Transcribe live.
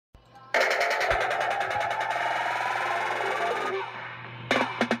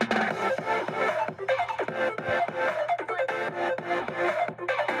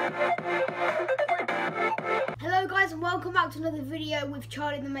back to another video with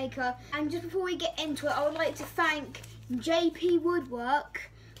Charlie the Maker. And just before we get into it, I would like to thank JP Woodwork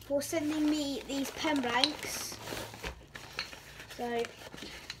for sending me these pen blanks. So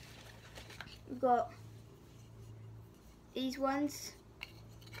we've got these ones.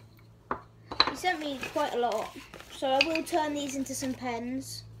 He sent me quite a lot, so I will turn these into some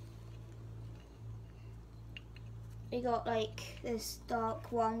pens. We got like this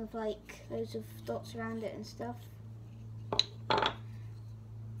dark one with like loads of dots around it and stuff.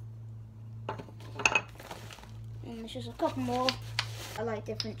 And there's just a couple more. I like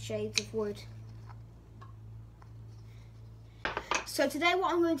different shades of wood. So today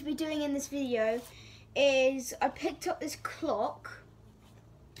what I'm going to be doing in this video is I picked up this clock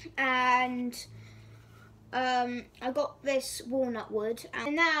and I got this walnut wood,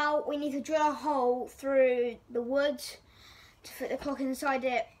 and now we need to drill a hole through the wood to fit the clock inside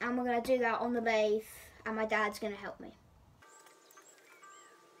it, and we're going to do that on the lathe, and my dad's going to help me.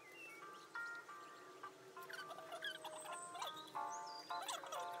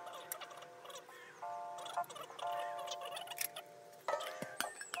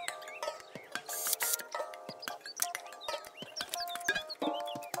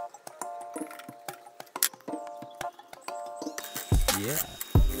 Yeah.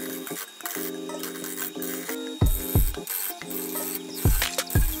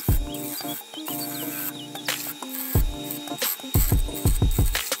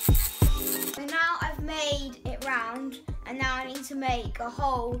 So now I've made it round, and now I need to make a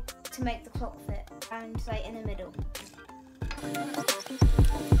hole to make the clock fit, and like in the middle.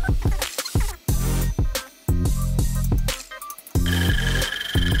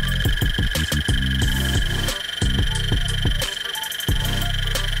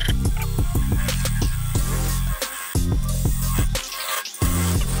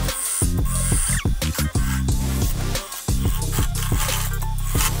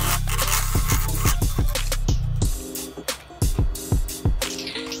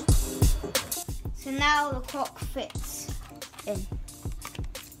 So now the clock fits in.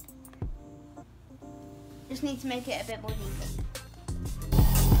 Just need to make it a bit more deeper.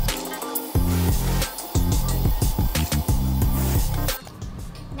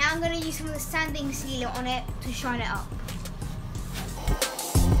 Now I'm going to use some of the sanding sealant on it to shine it up.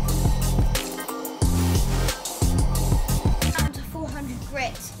 Down to 400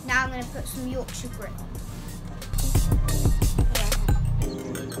 grit. Now I'm going to put some Yorkshire grit on.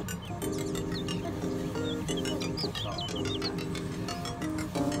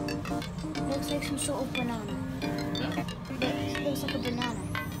 Looks like some sort of banana. Looks like a banana.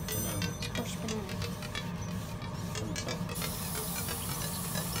 Squashed banana.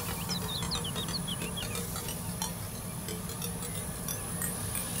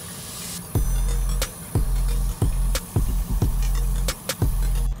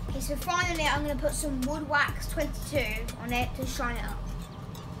 Okay, so finally I'm going to put some Wood Wax 22 on it to shine it up.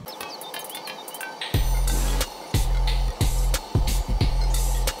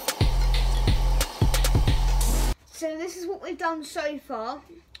 So this is what we've done so far.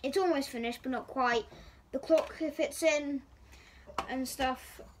 It's almost finished, but not quite. The clock fits in and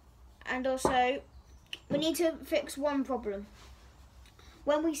stuff. And also, we need to fix one problem.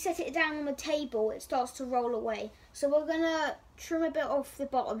 When we set it down on the table, it starts to roll away. So we're going to trim a bit off the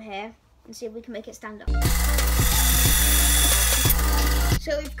bottom here and see if we can make it stand up.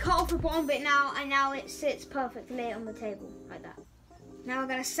 So we've cut off the bottom bit now, and now it sits perfectly on the table, like that. Now we're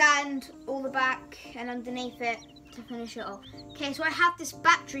going to sand all the back and underneath it to finish it off. Okay, so I have this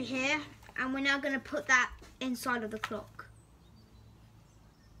battery here, and we're now going to put that inside of the clock.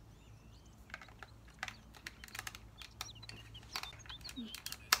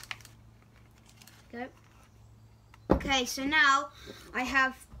 Go. Okay, so now I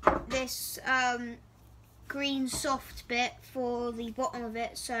have this green soft bit for the bottom of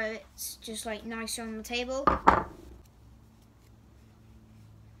it, so it's just like nicer on the table.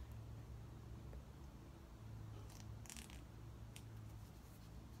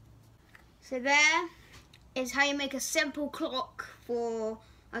 So there is how you make a simple clock for,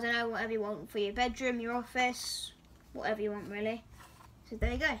 I don't know, whatever you want, for your bedroom, your office, whatever you want really. So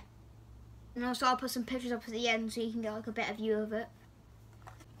there you go. And also I'll put some pictures up at the end so you can get like a better view of it.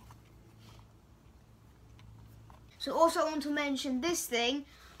 So also I want to mention this thing,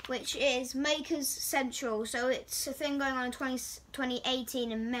 which is Makers Central. So it's a thing going on in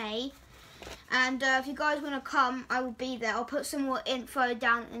 2018 in May. And if you guys want to come, I will be there. I'll put some more info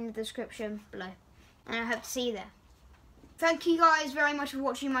down in the description below. And I hope to see you there. thank you guys very much for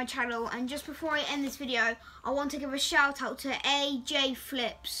watching my channel, and just before I end this video, I want to give a shout out to AJ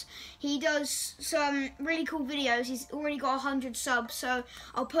Flips. He does some really cool videos. He's already got 100 subs, so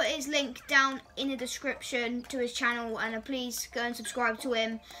I'll put his link down in the description to his channel, and please go and subscribe to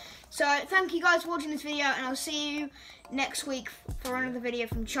him. So thank you guys for watching this video, and I'll see you next week for another video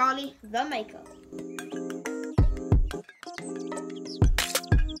from Charlie the Maker.